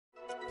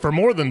For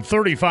more than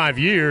 35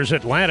 years,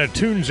 Atlanta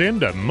tunes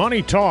into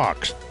Money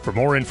Talks. For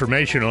more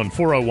information on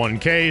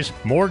 401ks,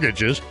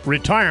 mortgages,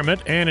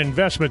 retirement, and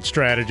investment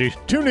strategies,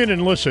 tune in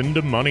and listen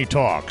to Money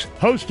Talks,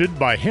 hosted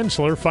by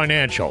Hensler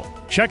Financial.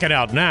 Check it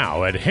out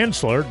now at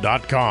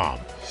hensler.com.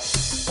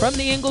 From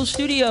the Ingalls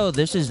studio,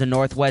 this is the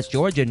Northwest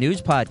Georgia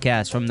News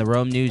Podcast from the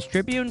Rome News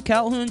Tribune,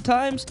 Calhoun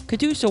Times,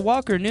 Catoosa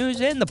Walker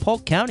News, and the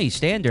Polk County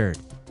Standard.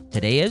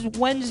 Today is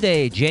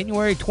Wednesday,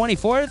 January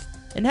 24th,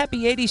 and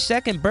happy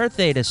 82nd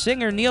birthday to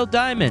singer Neil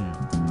Diamond.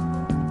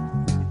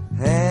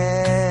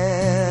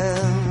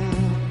 Hands,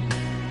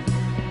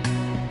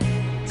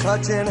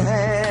 touching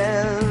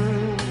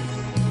hands,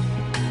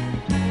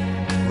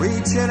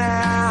 reaching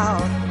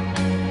out,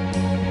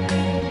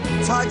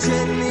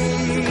 touching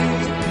me,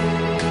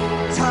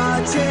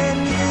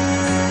 touching you.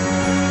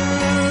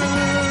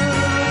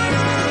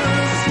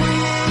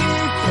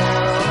 Sweet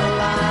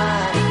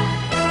Caroline,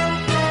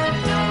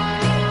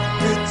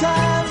 good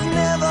times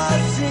never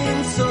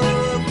seem so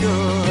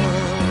good.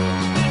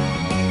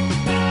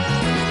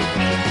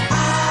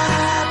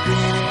 I've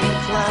been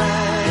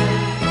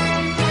inclined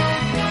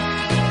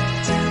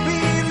to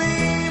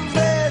believe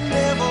there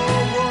never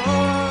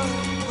was.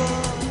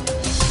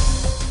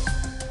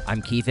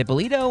 I'm Keith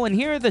Ippolito, and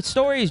here are the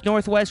stories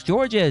Northwest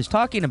Georgia is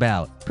talking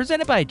about.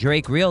 Presented by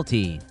Drake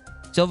Realty.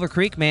 Silver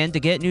Creek man to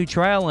get new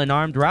trial in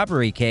armed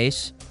robbery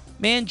case.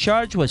 Man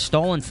charged with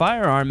stolen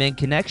firearm in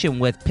connection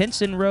with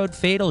Pinson Road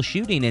fatal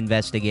shooting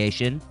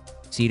investigation.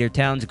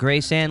 Cedartown's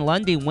Grace Ann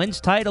Lundy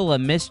wins title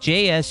of Miss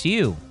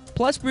JSU.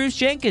 Plus Bruce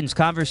Jenkins'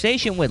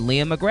 conversation with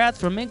Liam McGrath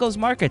from Ingalls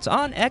Markets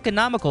on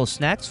economical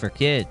snacks for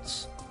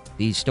kids.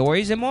 These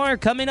stories and more are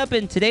coming up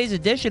in today's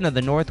edition of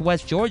the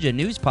Northwest Georgia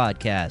News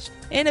Podcast.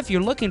 And if you're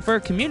looking for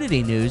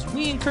community news,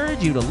 we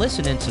encourage you to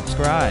listen and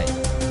subscribe.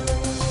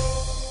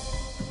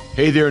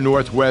 Hey there,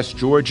 Northwest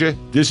Georgia.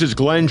 This is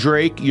Glenn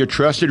Drake, your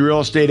trusted real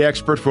estate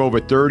expert for over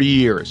 30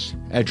 years.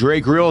 At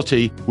Drake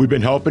Realty, we've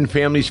been helping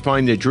families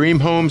find their dream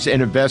homes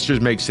and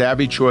investors make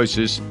savvy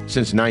choices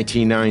since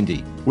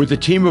 1990. With a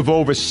team of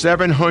over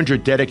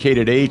 700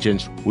 dedicated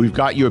agents, we've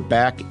got your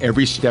back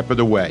every step of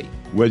the way.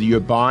 Whether you're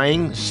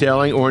buying,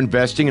 selling, or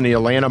investing in the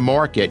Atlanta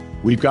market,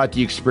 we've got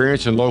the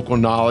experience and local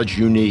knowledge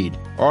you need.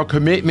 Our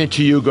commitment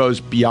to you goes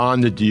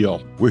beyond the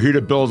deal. We're here to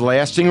build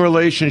lasting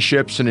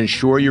relationships and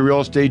ensure your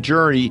real estate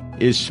journey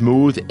is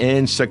smooth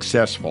and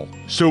successful.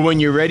 So when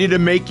you're ready to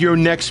make your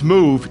next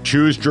move,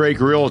 choose Drake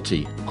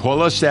Realty.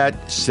 Call us at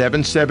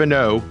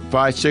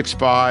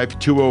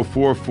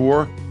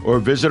 770-565-2044 or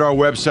visit our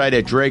website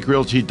at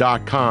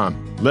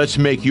drakerealty.com. Let's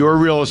make your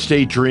real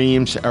estate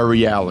dreams a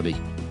reality.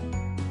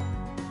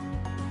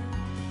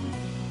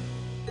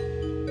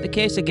 The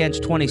case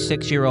against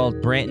 26-year-old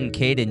Branton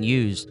Caden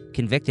Hughes,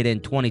 convicted in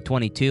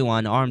 2022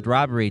 on armed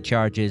robbery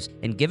charges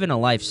and given a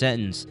life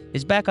sentence,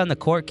 is back on the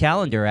court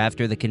calendar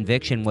after the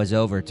conviction was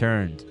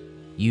overturned.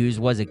 Hughes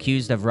was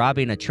accused of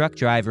robbing a truck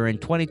driver in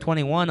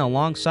 2021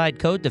 alongside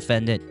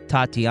co-defendant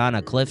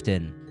Tatiana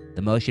Clifton.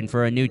 The motion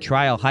for a new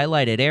trial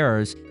highlighted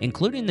errors,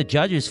 including the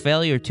judge's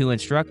failure to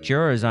instruct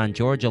jurors on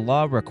Georgia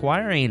law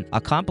requiring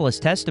accomplice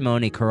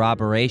testimony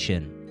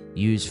corroboration.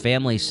 Hughes'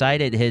 family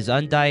cited his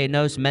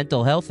undiagnosed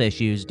mental health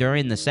issues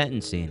during the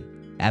sentencing,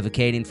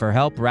 advocating for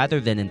help rather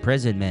than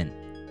imprisonment.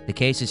 The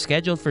case is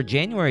scheduled for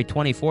January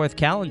 24th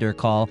calendar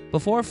call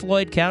before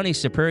Floyd County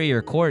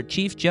Superior Court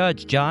Chief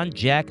Judge John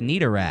Jack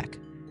Niederach.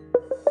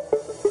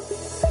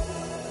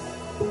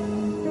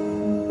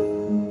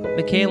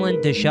 Michaelin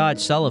Deshad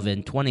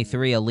Sullivan,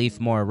 23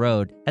 Leafmore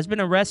Road, has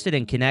been arrested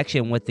in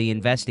connection with the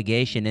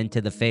investigation into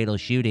the fatal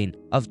shooting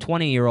of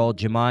 20-year-old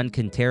Jamon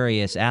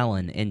Contarius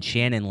Allen in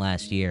Shannon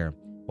last year.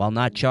 While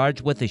not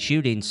charged with the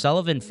shooting,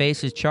 Sullivan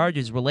faces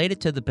charges related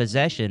to the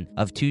possession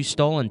of 2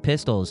 stolen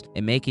pistols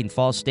and making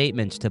false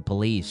statements to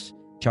police.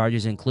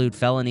 Charges include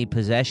felony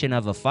possession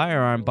of a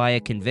firearm by a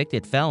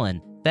convicted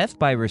felon, theft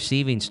by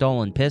receiving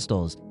stolen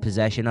pistols,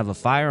 possession of a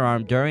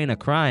firearm during a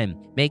crime,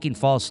 making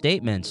false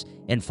statements,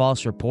 and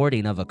false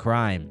reporting of a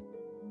crime.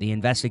 The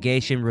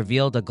investigation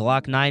revealed a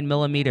Glock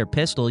 9mm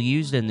pistol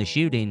used in the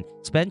shooting,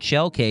 spent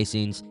shell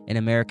casings, an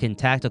American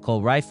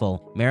tactical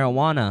rifle,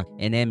 marijuana,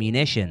 and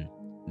ammunition.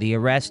 The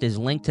arrest is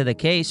linked to the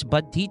case,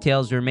 but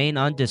details remain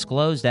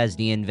undisclosed as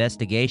the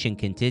investigation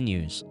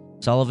continues.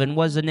 Sullivan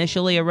was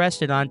initially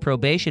arrested on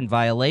probation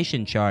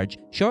violation charge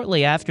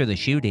shortly after the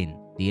shooting.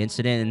 The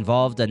incident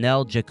involved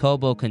Anel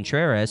Jacobo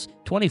Contreras,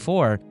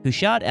 24, who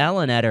shot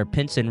Allen at her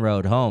Pinson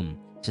Road home,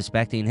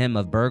 suspecting him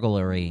of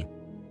burglary.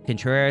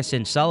 Contreras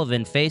and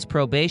Sullivan faced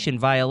probation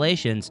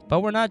violations, but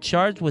were not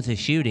charged with the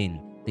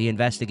shooting. The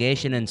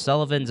investigation and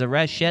Sullivan's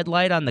arrest shed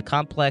light on the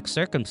complex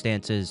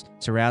circumstances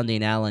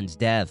surrounding Allen's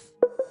death.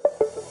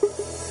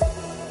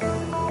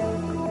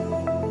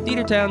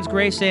 Cedartown's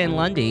Grace Ann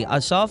Lundy,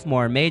 a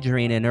sophomore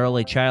majoring in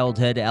early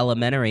childhood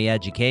elementary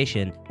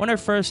education, won her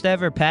first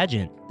ever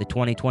pageant, the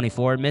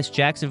 2024 Miss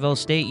Jacksonville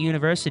State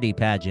University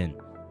pageant.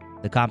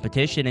 The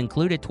competition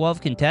included 12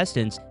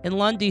 contestants, and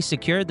Lundy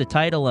secured the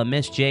title of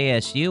Miss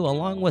JSU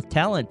along with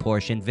talent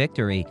portion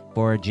victory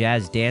for her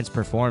jazz dance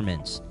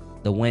performance.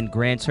 The win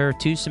grants her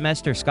 2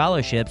 semester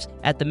scholarships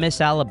at the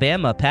Miss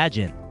Alabama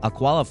pageant, a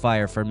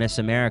qualifier for Miss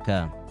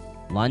America.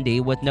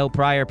 Lundy, with no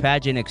prior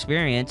pageant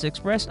experience,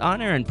 expressed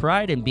honor and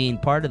pride in being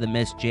part of the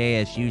Miss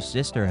JSU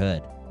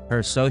sisterhood.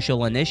 Her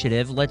social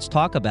initiative, Let's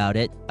Talk About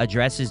It,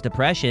 addresses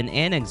depression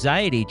and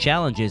anxiety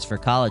challenges for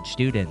college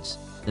students.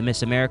 The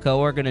Miss America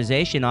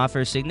organization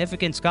offers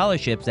significant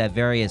scholarships at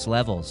various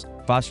levels,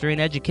 fostering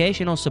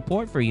educational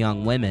support for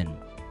young women.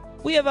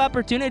 We have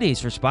opportunities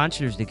for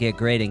sponsors to get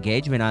great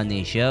engagement on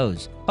these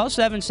shows. Call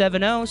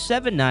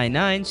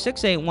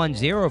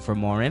 770-799-6810 for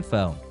more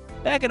info.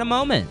 Back in a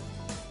moment.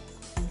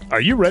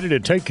 Are you ready to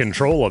take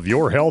control of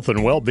your health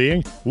and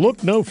well-being?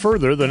 Look no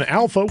further than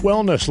Alpha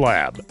Wellness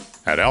Lab.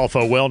 At Alpha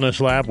Wellness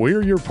Lab,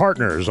 we're your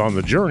partners on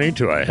the journey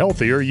to a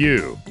healthier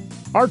you.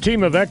 Our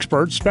team of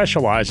experts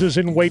specializes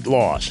in weight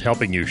loss,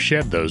 helping you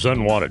shed those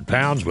unwanted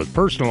pounds with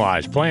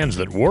personalized plans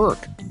that work.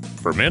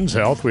 For men's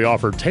health, we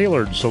offer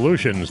tailored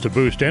solutions to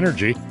boost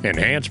energy,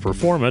 enhance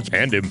performance,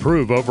 and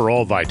improve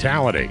overall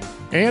vitality.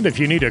 And if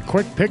you need a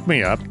quick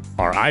pick-me-up,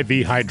 our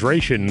IV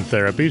hydration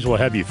therapies will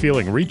have you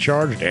feeling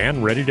recharged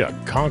and ready to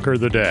conquer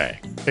the day.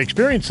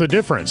 Experience the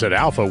difference at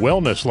Alpha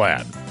Wellness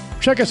Lab.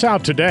 Check us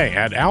out today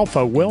at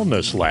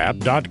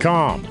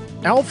alphawellnesslab.com.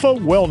 Alpha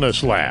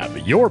Wellness Lab,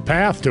 your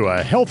path to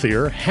a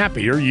healthier,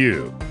 happier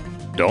you.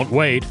 Don't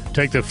wait.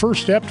 Take the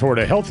first step toward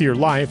a healthier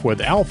life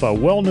with Alpha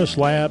Wellness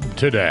Lab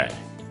today.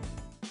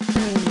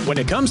 When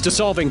it comes to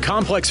solving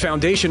complex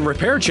foundation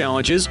repair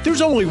challenges,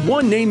 there's only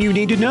one name you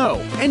need to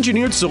know: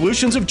 Engineered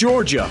Solutions of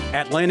Georgia,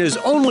 Atlanta's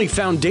only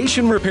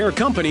foundation repair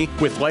company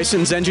with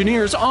licensed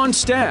engineers on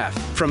staff.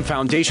 From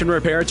foundation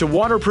repair to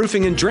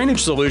waterproofing and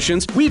drainage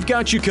solutions, we've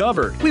got you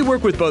covered. We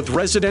work with both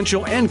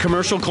residential and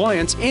commercial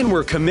clients, and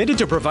we're committed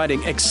to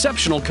providing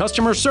exceptional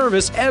customer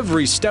service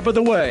every step of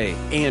the way.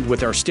 And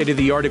with our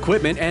state-of-the-art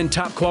equipment and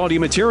top quality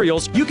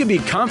materials, you can be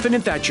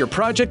confident that your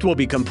project will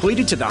be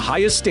completed to the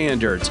highest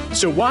standards.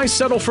 So why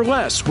settle for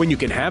less when you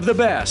can have the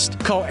best?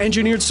 Call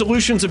Engineered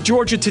Solutions of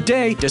Georgia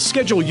today to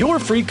schedule your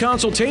free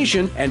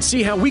consultation and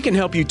see how we can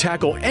help you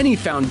tackle any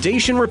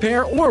foundation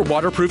repair or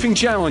waterproofing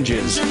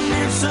challenges.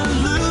 Engineered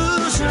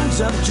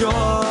Solutions of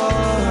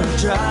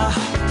Georgia.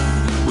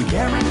 We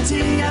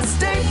guarantee a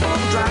stable,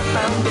 dry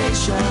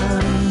foundation.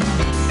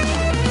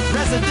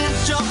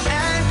 Residential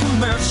and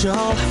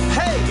commercial.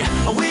 Hey,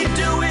 we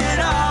do it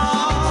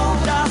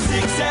all. Dial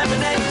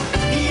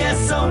 678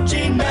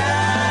 ESOG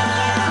now.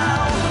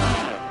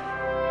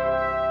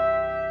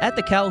 At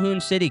the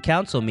Calhoun City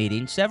Council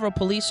meeting, several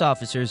police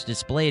officers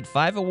displayed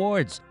 5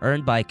 awards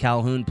earned by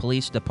Calhoun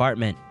Police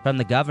Department from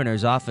the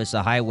Governor's Office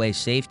of Highway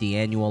Safety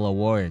Annual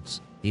Awards.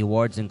 The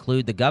awards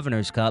include the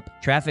Governor's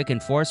Cup, Traffic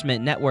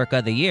Enforcement Network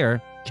of the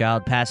Year,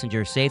 Child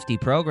Passenger Safety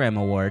Program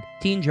Award,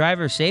 Teen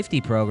Driver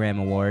Safety Program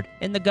Award,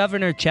 and the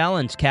Governor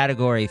Challenge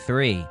Category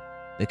 3.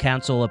 The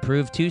council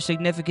approved 2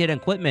 significant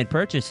equipment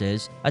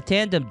purchases, a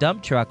tandem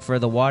dump truck for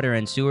the Water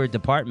and Sewer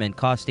Department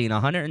costing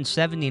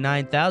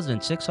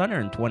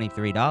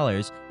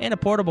 $179,623, and a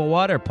portable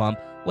water pump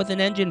with an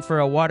engine for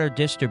a water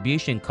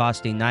distribution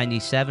costing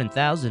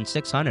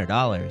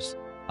 $97,600.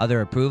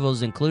 Other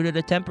approvals included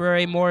a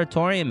temporary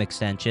moratorium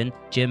extension,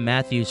 Jim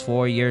Matthews'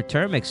 4-year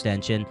term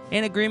extension,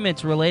 and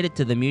agreements related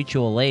to the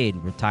mutual aid,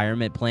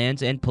 retirement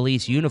plans, and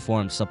police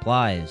uniform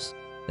supplies.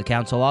 The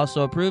council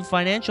also approved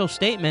financial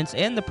statements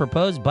and the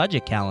proposed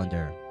budget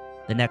calendar.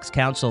 The next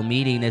council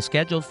meeting is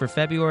scheduled for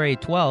February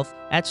 12th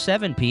at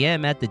 7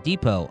 p.m. at the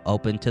Depot,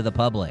 open to the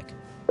public.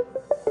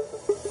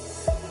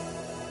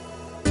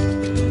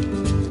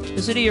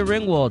 The city of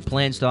Ringgold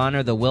plans to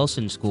honor the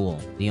Wilson School,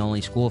 the only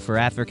school for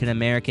African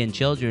American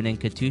children in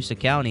Catoosa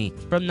County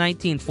from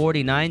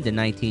 1949 to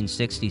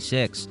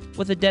 1966,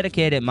 with a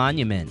dedicated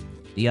monument.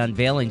 The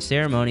unveiling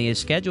ceremony is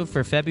scheduled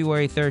for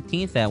February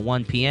 13th at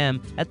 1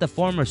 p.m. at the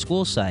former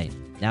school site,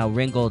 now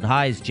Ringgold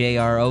High's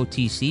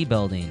JROTC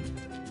building.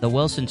 The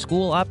Wilson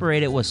School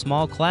operated with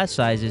small class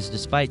sizes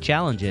despite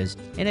challenges,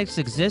 and its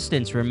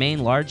existence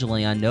remained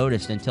largely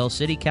unnoticed until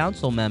City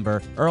Council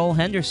member Earl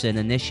Henderson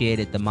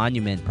initiated the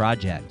monument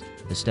project.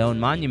 The stone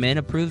monument,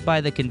 approved by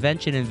the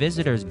Convention and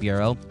Visitors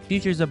Bureau,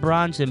 features a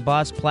bronze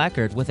embossed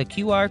placard with a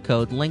QR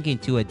code linking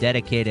to a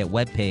dedicated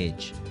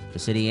webpage. The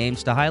city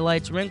aims to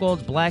highlight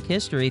Ringgold's Black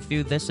history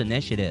through this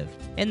initiative,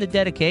 and the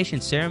dedication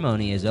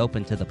ceremony is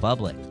open to the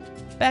public.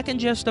 Back in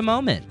just a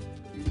moment.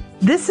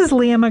 This is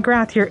Leah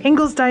McGrath, your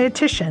Ingalls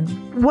dietitian.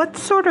 What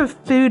sort of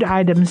food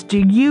items do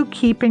you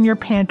keep in your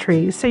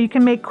pantry so you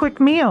can make quick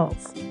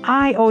meals?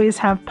 I always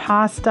have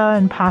pasta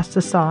and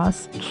pasta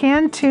sauce,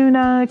 canned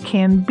tuna,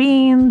 canned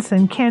beans,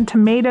 and canned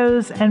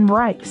tomatoes and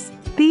rice.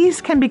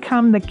 These can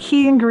become the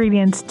key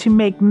ingredients to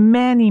make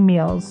many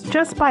meals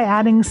just by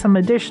adding some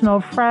additional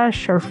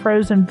fresh or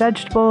frozen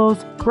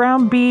vegetables,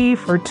 ground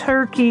beef or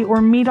turkey,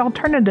 or meat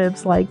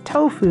alternatives like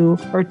tofu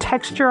or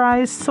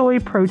texturized soy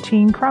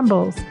protein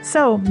crumbles.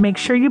 So make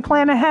sure you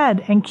plan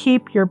ahead and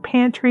keep your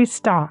pantry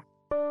stocked.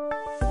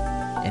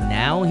 And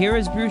now, here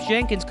is Bruce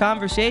Jenkins'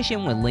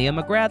 conversation with Leah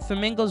McGrath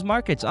from Ingalls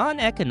Markets on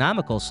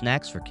economical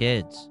snacks for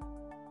kids.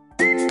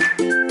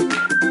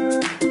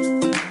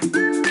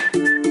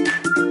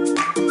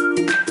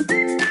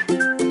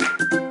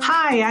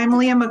 Hi, I'm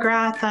Leah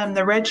McGrath. I'm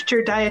the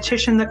registered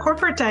dietitian, the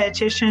corporate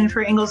dietitian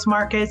for Ingles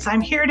Markets.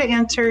 I'm here to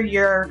answer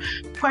your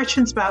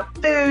questions about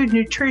food,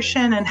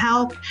 nutrition, and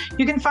health.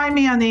 You can find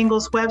me on the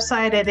Ingles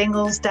website at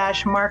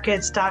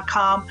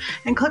ingles-markets.com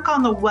and click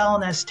on the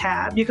Wellness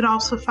tab. You can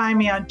also find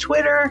me on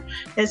Twitter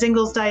as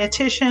Ingles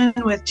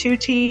Dietitian with 2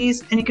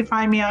 T's, and you can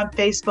find me on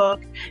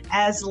Facebook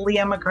as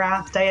Leah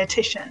McGrath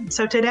Dietitian.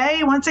 So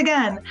today, once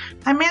again,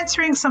 I'm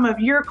answering some of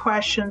your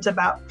questions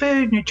about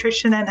food,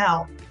 nutrition, and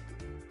health.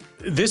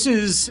 This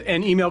is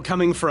an email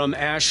coming from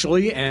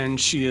Ashley, and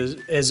she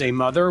is a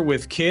mother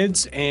with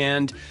kids,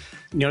 and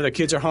the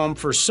kids are home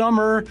for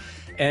summer,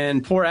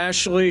 and poor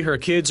Ashley, her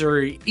kids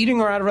are eating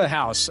her out of the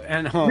house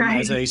and home,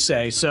 as they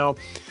say. So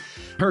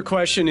her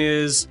question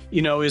is,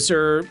 is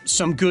there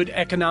some good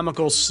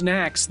economical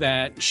snacks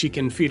that she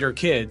can feed her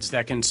kids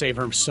that can save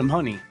her some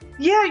money?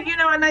 Yeah,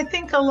 and I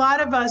think a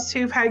lot of us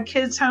who've had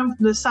kids home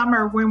from the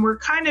summer, when we're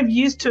kind of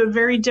used to a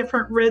very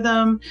different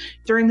rhythm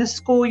during the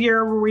school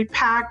year where we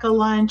pack a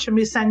lunch and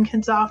we send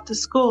kids off to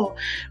school,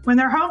 when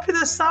they're home for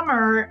the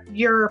summer,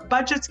 your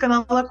budget's going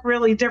to look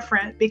really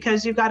different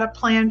because you've got to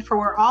plan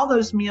for all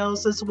those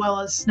meals as well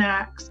as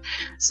snacks.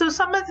 So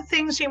some of the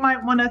things you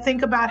might want to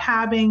think about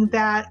having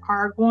that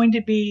are going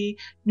to be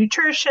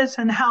nutritious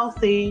and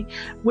healthy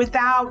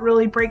without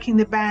really breaking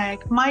the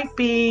bank might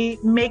be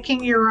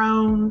making your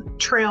own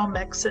trail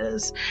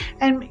mixes.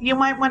 And you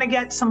might want to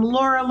get some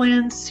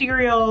Laurelin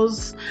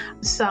cereals,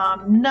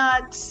 some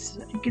nuts.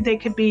 They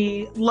could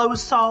be low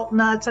salt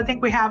nuts. I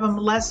think we have them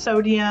less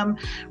sodium,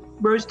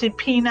 roasted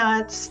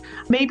peanuts,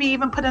 maybe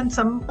even put in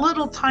some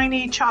little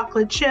tiny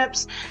chocolate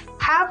chips.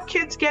 Have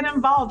kids get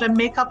involved and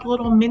make up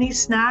little mini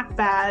snack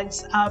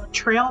bags of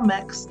trail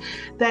mix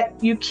that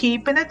you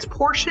keep, and it's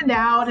portioned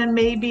out, and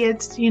maybe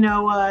it's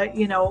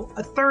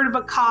a third of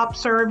a cup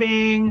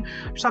serving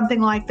or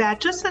something like that,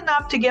 just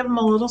enough to give them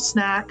a little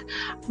snack.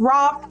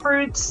 Raw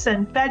fruits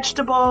and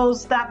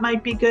vegetables, that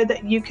might be good,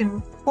 that you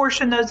can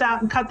portion those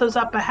out and cut those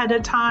up ahead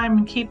of time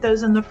and keep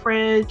those in the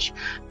fridge.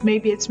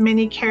 Maybe it's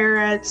mini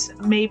carrots,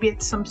 maybe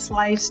it's some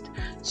sliced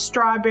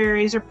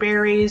strawberries or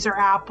berries or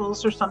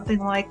apples or something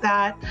like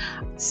that.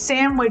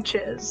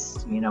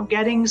 Sandwiches,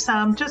 getting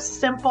some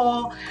just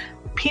simple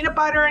peanut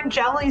butter and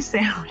jelly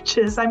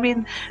sandwiches. I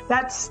mean,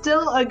 that's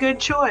still a good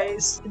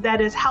choice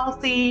that is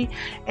healthy,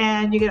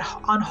 and you get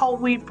on whole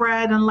wheat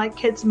bread and let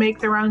kids make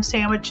their own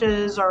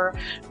sandwiches or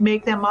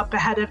make them up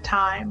ahead of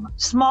time.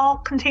 Small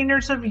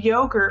containers of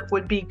yogurt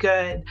would be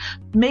good.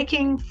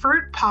 Making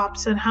fruit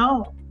pops at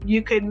home.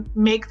 You could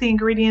make the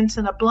ingredients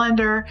in a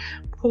blender,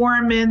 pour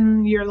them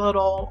in your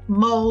little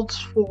molds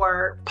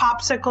for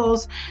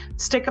popsicles,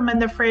 stick them in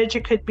the fridge.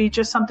 It could be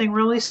just something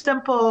really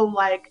simple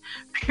like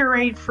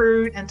pureed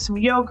fruit and some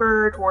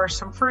yogurt or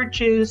some fruit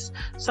juice.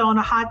 So on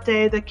a hot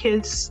day, the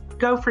kids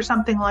go for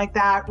something like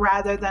that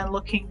rather than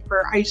looking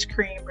for ice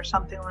cream or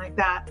something like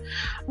that.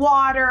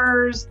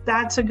 Waters,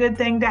 that's a good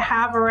thing to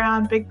have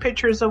around, big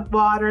pitchers of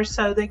water,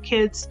 so that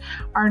kids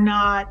are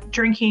not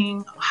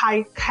drinking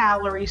high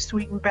calorie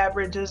sweetened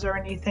beverages or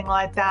anything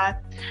like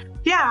that.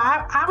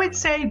 Yeah, I would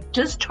say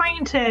just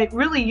trying to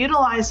really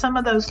utilize some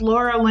of those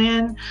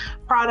Laurelin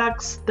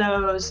products,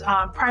 those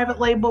private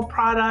label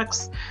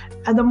products.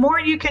 And the more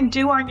you can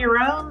do on your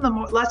own, the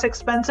less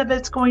expensive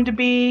it's going to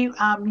be.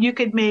 You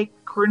could make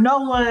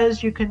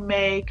granolas, you can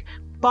make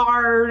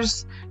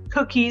bars,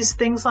 cookies,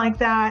 things like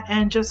that,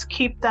 and just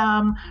keep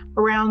them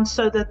around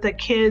so that the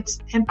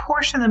kids, and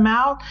portion them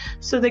out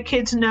so the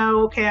kids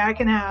know, okay, I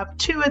can have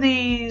 2 of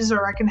these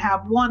or I can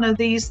have 1 of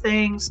these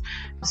things,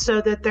 so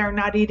that they're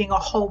not eating a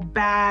whole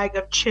bag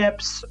of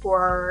chips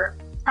or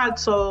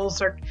pretzels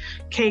or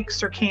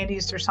cakes or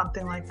candies or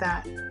something like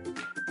that.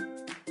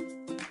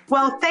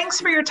 Well, thanks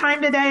for your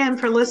time today and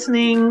for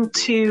listening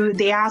to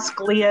the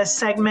Ask Leah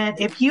segment.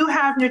 If you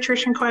have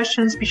nutrition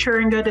questions, be sure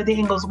and go to the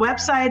Ingles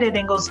website at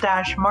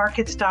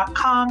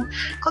ingles-markets.com.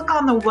 Click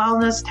on the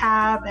Wellness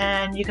tab,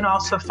 and you can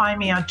also find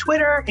me on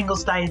Twitter,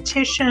 Ingles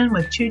Dietitian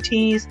with 2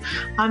 T's,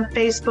 on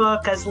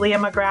Facebook as Leah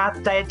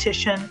McGrath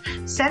Dietitian.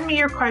 Send me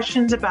your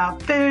questions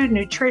about food,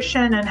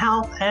 nutrition, and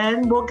health,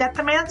 and we'll get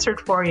them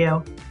answered for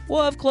you.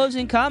 We'll have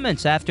closing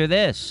comments after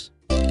this.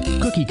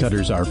 Cookie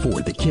cutters are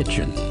for the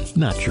kitchen,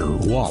 not your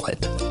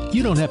wallet.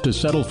 You don't have to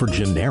settle for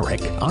generic.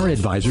 Our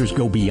advisors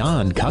go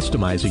beyond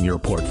customizing your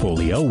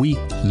portfolio. We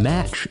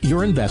match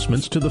your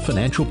investments to the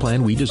financial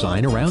plan we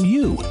design around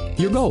you,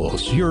 your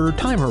goals, your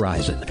time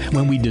horizon,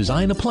 when we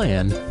design a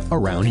plan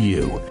around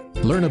you.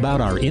 Learn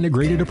about our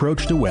integrated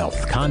approach to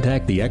wealth.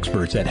 Contact the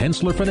experts at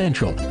Hensler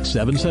Financial,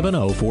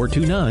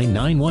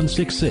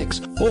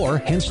 770-429-9166, or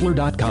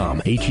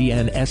hensler.com,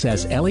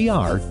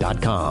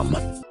 HENSSLER.com.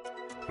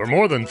 For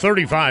more than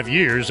 35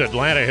 years,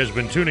 Atlanta has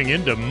been tuning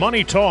into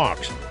Money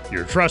Talks,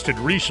 your trusted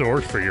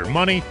resource for your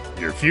money,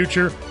 your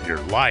future, your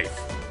life.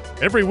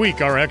 Every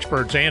week, our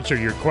experts answer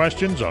your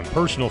questions on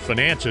personal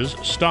finances,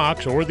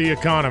 stocks, or the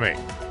economy.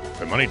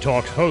 The Money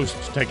Talks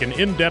hosts take an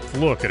in-depth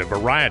look at a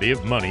variety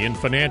of money and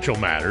financial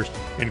matters,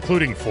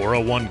 including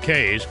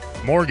 401ks,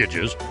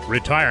 mortgages,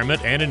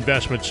 retirement, and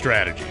investment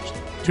strategies.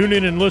 Tune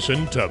in and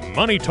listen to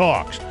Money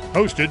Talks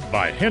hosted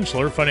by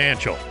Hensler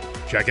Financial.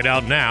 Check it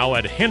out now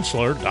at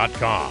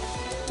hensler.com.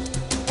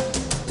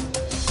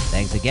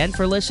 Thanks again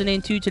for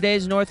listening to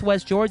today's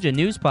Northwest Georgia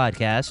News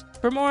Podcast.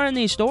 For more on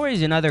these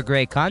stories and other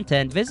great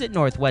content, visit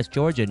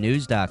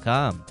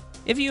northwestgeorgianews.com.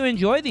 If you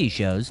enjoy these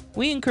shows,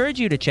 we encourage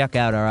you to check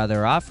out our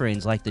other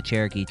offerings like the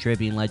Cherokee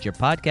Tribune Ledger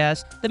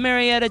Podcast, the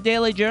Marietta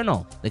Daily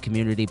Journal, the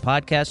Community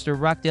Podcast of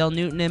Rockdale,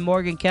 Newton, and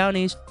Morgan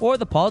Counties, or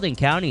the Paulding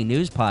County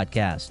News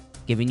Podcast.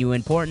 Giving you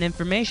important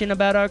information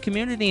about our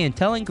community and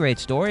telling great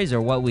stories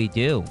are what we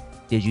do.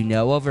 Did you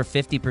know over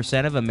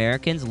 50% of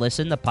Americans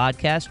listen to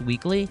podcasts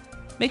weekly?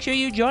 Make sure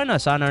you join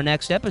us on our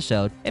next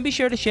episode, and be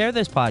sure to share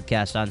this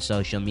podcast on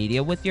social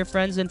media with your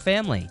friends and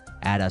family.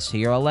 Add us to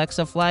your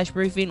Alexa Flash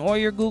Briefing or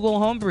your Google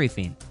Home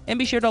Briefing. And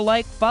be sure to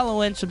like,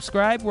 follow, and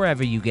subscribe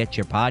wherever you get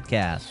your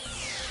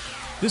podcasts.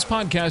 This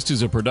podcast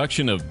is a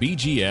production of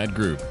BG Ad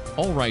Group.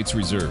 All rights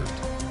reserved.